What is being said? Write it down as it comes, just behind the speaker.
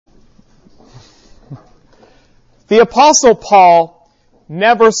The Apostle Paul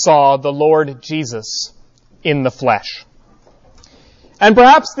never saw the Lord Jesus in the flesh. And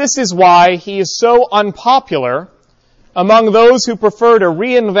perhaps this is why he is so unpopular among those who prefer to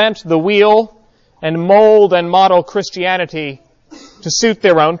reinvent the wheel and mold and model Christianity to suit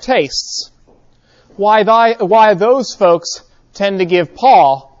their own tastes. Why those folks tend to give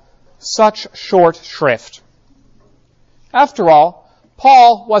Paul such short shrift. After all,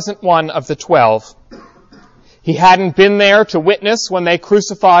 Paul wasn't one of the 12. He hadn't been there to witness when they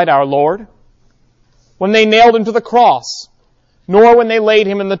crucified our Lord, when they nailed him to the cross, nor when they laid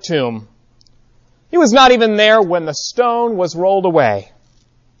him in the tomb. He was not even there when the stone was rolled away.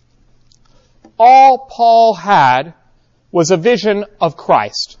 All Paul had was a vision of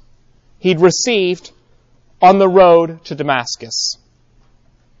Christ he'd received on the road to Damascus.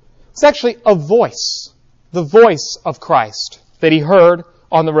 It's actually a voice, the voice of Christ that he heard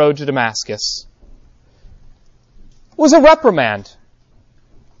on the road to Damascus. It was a reprimand.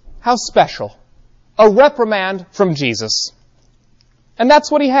 How special. A reprimand from Jesus. And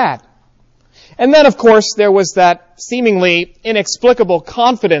that's what he had. And then, of course, there was that seemingly inexplicable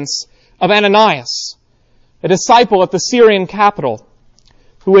confidence of Ananias, a disciple at the Syrian capital,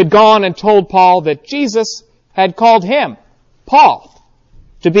 who had gone and told Paul that Jesus had called him, Paul,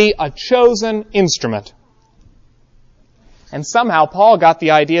 to be a chosen instrument. And somehow Paul got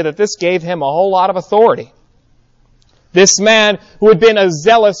the idea that this gave him a whole lot of authority. This man who had been a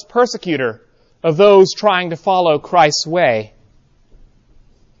zealous persecutor of those trying to follow Christ's way,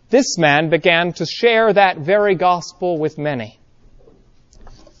 this man began to share that very gospel with many.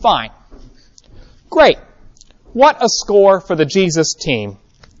 Fine. Great. What a score for the Jesus team.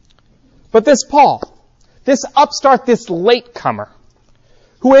 But this Paul, this upstart, this latecomer,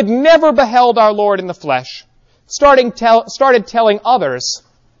 who had never beheld our Lord in the flesh, started telling others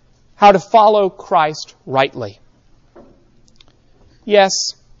how to follow Christ rightly. Yes,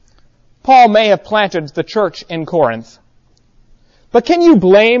 Paul may have planted the church in Corinth. But can you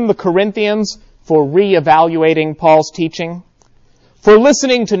blame the Corinthians for re-evaluating Paul's teaching? For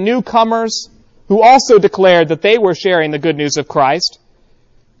listening to newcomers who also declared that they were sharing the good news of Christ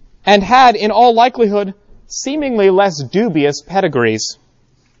and had, in all likelihood, seemingly less dubious pedigrees?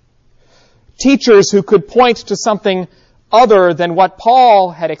 Teachers who could point to something other than what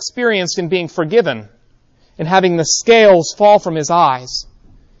Paul had experienced in being forgiven and having the scales fall from his eyes,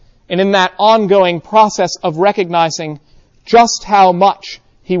 and in that ongoing process of recognizing just how much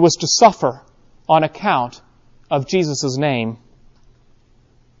he was to suffer on account of Jesus' name.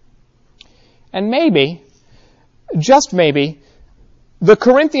 And maybe, just maybe, the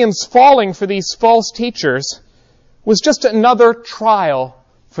Corinthians falling for these false teachers was just another trial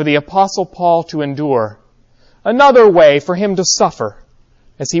for the Apostle Paul to endure, another way for him to suffer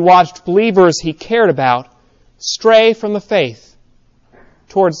as he watched believers he cared about stray from the faith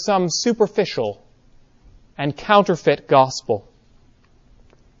towards some superficial and counterfeit gospel.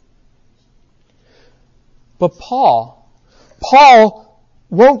 But Paul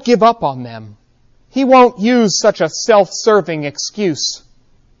won't give up on them. He won't use such a self-serving excuse.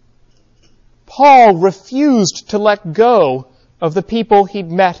 Paul refused to let go of the people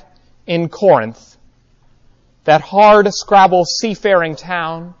he'd met in Corinth, that hard-scrabble seafaring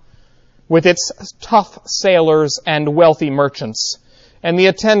town with its tough sailors and wealthy merchants, and the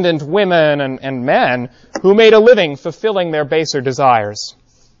attendant women and men who made a living fulfilling their baser desires.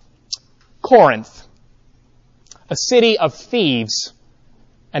 Corinth, a city of thieves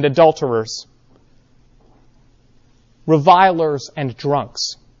and adulterers, revilers and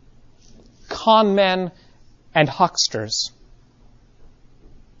drunks, con men and hucksters.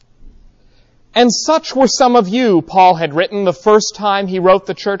 And such were some of you, Paul had written the first time he wrote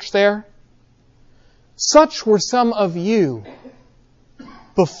the church there. Such were some of you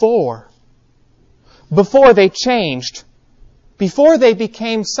before they changed, before they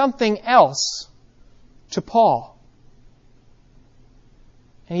became something else to Paul.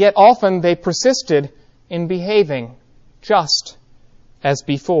 And yet often they persisted in behaving just as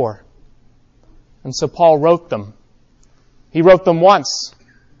before. And so Paul wrote them. He wrote them once,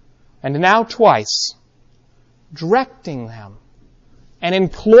 and now twice, directing them and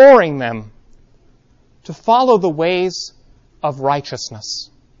imploring them to follow the ways of righteousness.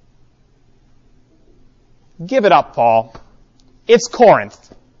 Give it up, Paul. It's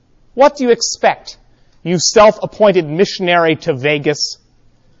Corinth. What do you expect, you self-appointed missionary to Vegas?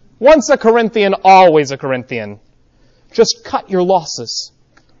 Once a Corinthian, always a Corinthian. Just cut your losses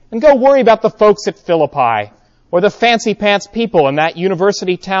and go worry about the folks at Philippi or the fancy-pants people in that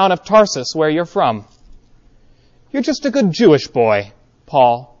university town of Tarsus where you're from. You're just a good Jewish boy,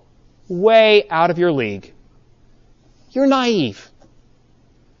 Paul, way out of your league. You're naive.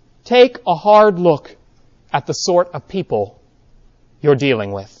 Take a hard look at the sort of people you're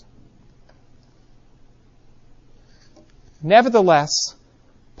dealing with. Nevertheless,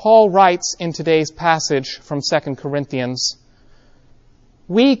 Paul writes in today's passage from 2 Corinthians,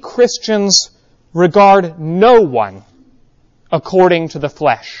 we Christians regard no one according to the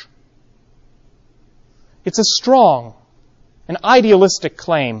flesh. It's a strong and idealistic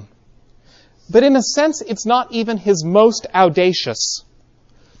claim, but in a sense it's not even his most audacious.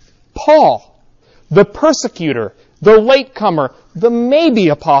 Paul, the persecutor, the latecomer, the maybe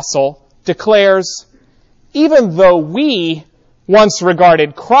apostle, declares, even though we once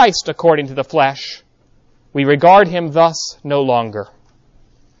regarded Christ according to the flesh, we regard him thus no longer.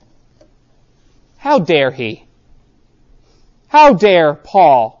 How dare he? How dare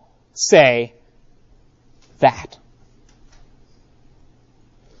Paul say that?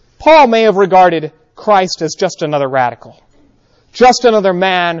 Paul may have regarded Christ as just another radical, just another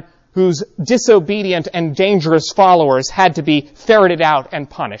man whose disobedient and dangerous followers had to be ferreted out and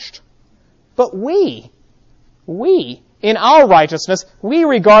punished. But we, in our righteousness, we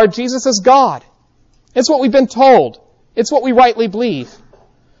regard Jesus as God. It's what we've been told. It's what we rightly believe.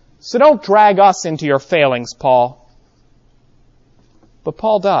 So don't drag us into your failings, Paul. But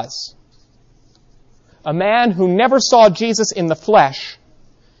Paul does. A man who never saw Jesus in the flesh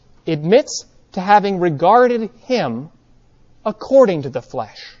admits to having regarded him according to the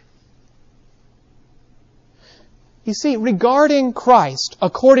flesh. You see, regarding Christ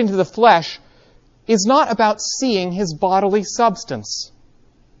according to the flesh is not about seeing his bodily substance.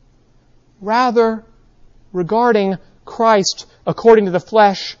 Rather, regarding Christ according to the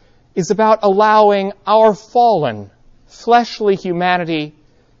flesh is about allowing our fallen, fleshly humanity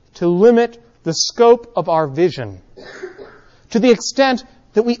to limit the scope of our vision to the extent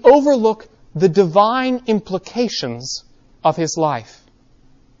that we overlook the divine implications of his life.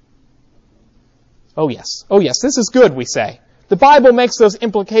 Oh yes, this is good, we say. The Bible makes those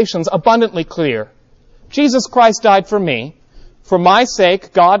implications abundantly clear. Jesus Christ died for me. For my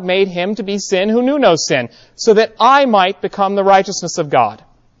sake, God made him to be sin who knew no sin, so that I might become the righteousness of God.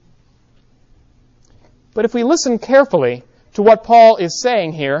 But if we listen carefully to what Paul is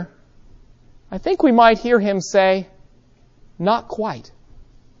saying here, I think we might hear him say, not quite.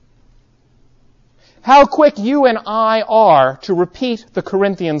 How quick you and I are to repeat the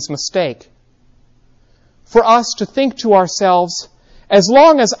Corinthians' mistake. For us to think to ourselves, as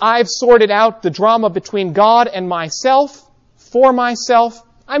long as I've sorted out the drama between God and myself, for myself,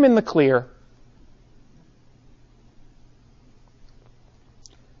 I'm in the clear.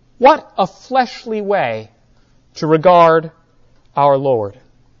 What a fleshly way to regard our Lord.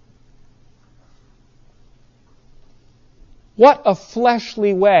 What a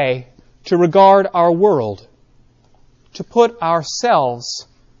fleshly way to regard our world, to put ourselves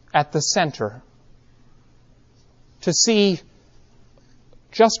at the center, to see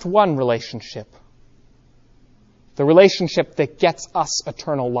just one relationship, the relationship that gets us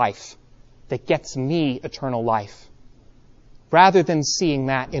eternal life, that gets me eternal life, rather than seeing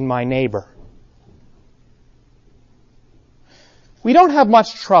that in my neighbor. We don't have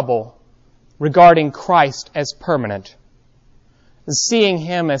much trouble regarding Christ as permanent, seeing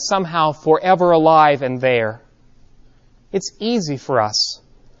him as somehow forever alive and there. It's easy for us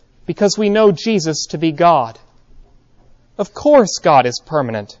because we know Jesus to be God. Of course God is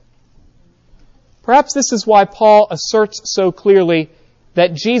permanent. Perhaps this is why Paul asserts so clearly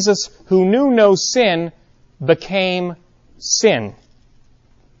that Jesus, who knew no sin, became sin.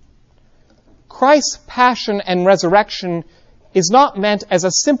 Christ's passion and resurrection is not meant as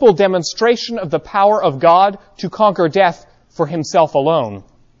a simple demonstration of the power of God to conquer death for himself alone.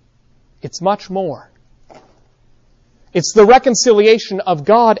 It's much more. It's the reconciliation of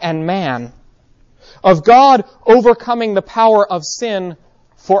God and man, of God overcoming the power of sin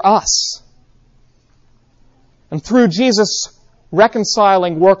for us. And through Jesus'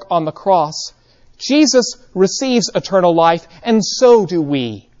 reconciling work on the cross, Jesus receives eternal life, and so do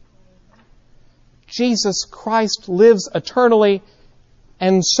we. Jesus Christ lives eternally,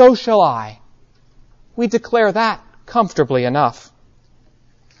 and so shall I. We declare that comfortably enough.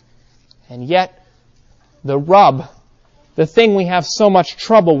 And yet, the rub, the thing we have so much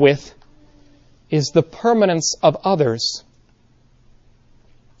trouble with, is the permanence of others.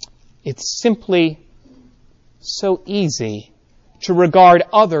 It's simply so easy to regard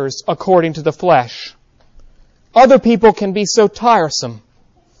others according to the flesh. Other people can be so tiresome,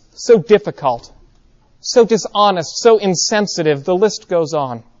 so difficult, so dishonest, so insensitive, the list goes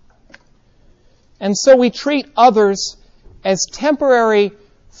on. And so we treat others as temporary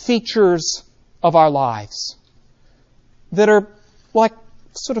features of our lives. that are like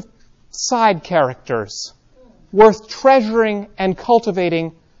sort of side characters, worth treasuring and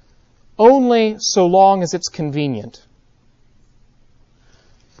cultivating only so long as it's convenient.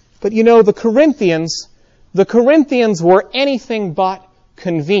 But you know, the Corinthians were anything but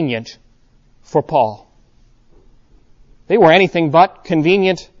convenient for Paul. They were anything but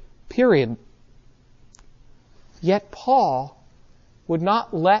convenient, period. Yet Paul would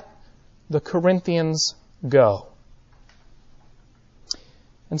not let the Corinthians go.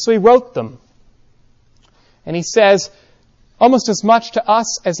 And so he wrote them. And he says, almost as much to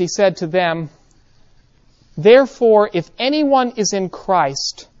us as he said to them, "Therefore, if anyone is in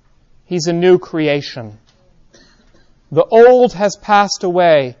Christ, he's a new creation. The old has passed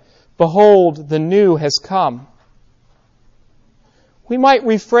away. Behold, the new has come." We might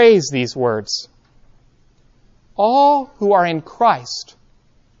rephrase these words. All who are in Christ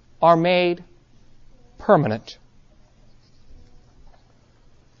are made permanent.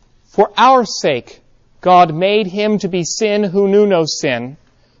 For our sake, God made him to be sin who knew no sin,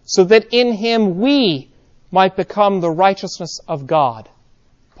 so that in him we might become the righteousness of God,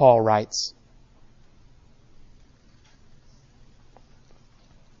 Paul writes.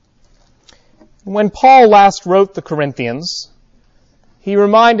 When Paul last wrote the Corinthians, he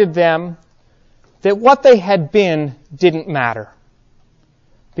reminded them that what they had been didn't matter.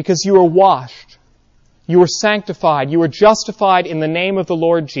 Because you were washed, you were sanctified, you were justified in the name of the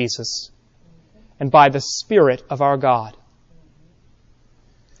Lord Jesus and by the Spirit of our God.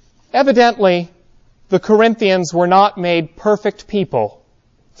 Evidently, the Corinthians were not made perfect people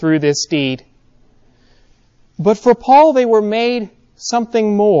through this deed. But for Paul, they were made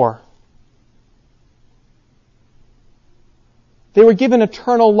something more. They were given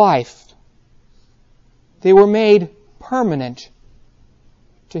eternal life. They were made permanent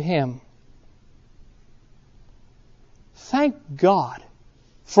to him. Thank God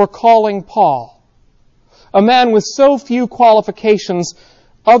for calling Paul, a man with so few qualifications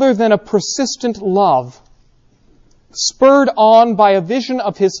other than a persistent love, spurred on by a vision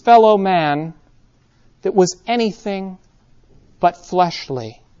of his fellow man that was anything but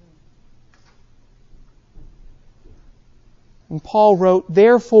fleshly. And Paul wrote,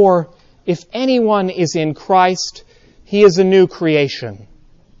 "Therefore, if anyone is in Christ, he is a new creation.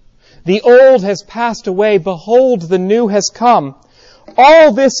 The old has passed away. Behold, the new has come.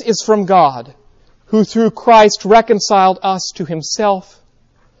 All this is from God, who through Christ reconciled us to himself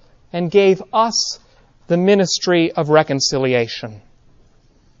and gave us the ministry of reconciliation."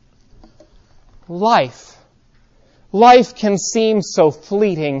 Life can seem so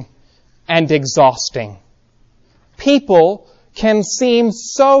fleeting and exhausting. People can seem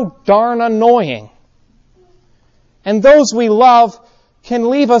so darn annoying. And those we love can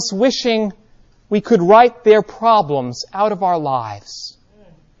leave us wishing we could write their problems out of our lives.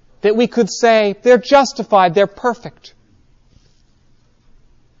 That we could say, they're justified, they're perfect.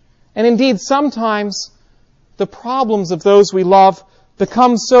 And indeed, sometimes the problems of those we love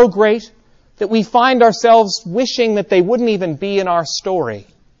become so great that we find ourselves wishing that they wouldn't even be in our story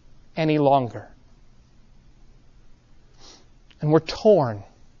any longer. And we're torn.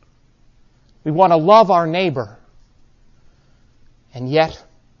 We want to love our neighbor. And yet,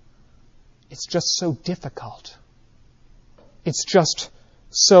 it's just so difficult. It's just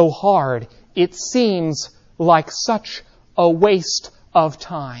so hard. It seems like such a waste of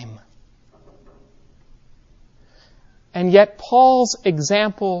time. And yet, Paul's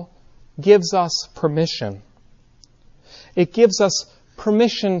example gives us permission. It gives us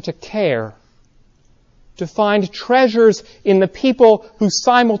permission to care, to find treasures in the people who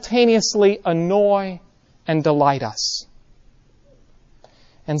simultaneously annoy and delight us.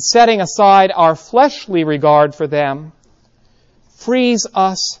 And setting aside our fleshly regard for them frees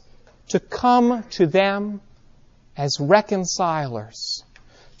us to come to them as reconcilers,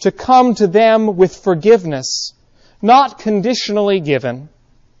 to come to them with forgiveness, not conditionally given,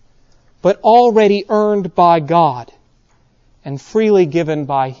 but already earned by God and freely given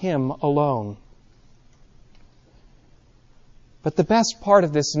by Him alone. But the best part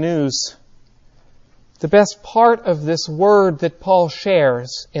of this news, the best part of this word that Paul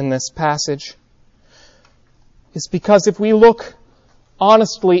shares in this passage, is because if we look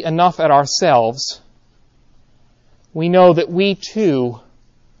honestly enough at ourselves, we know that we too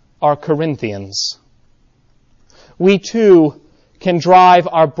are Corinthians. We too can drive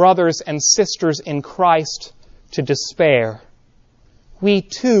our brothers and sisters in Christ to despair. We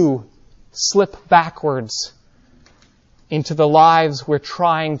too slip backwards into the lives we're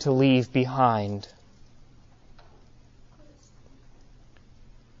trying to leave behind.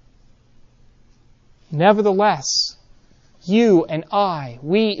 Nevertheless, you and I,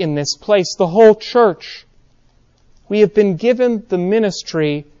 we in this place, the whole church, we have been given the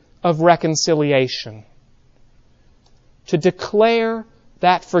ministry of reconciliation, to declare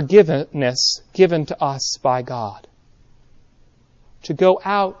that forgiveness given to us by God, to go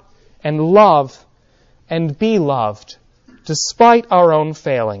out and love and be loved despite our own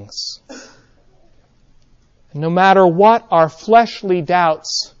failings. No matter what our fleshly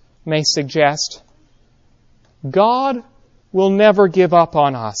doubts may suggest, God will never give up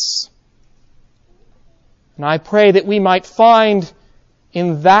on us. And I pray that we might find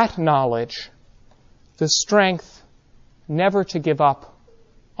in that knowledge the strength never to give up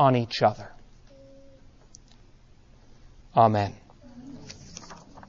on each other. Amen.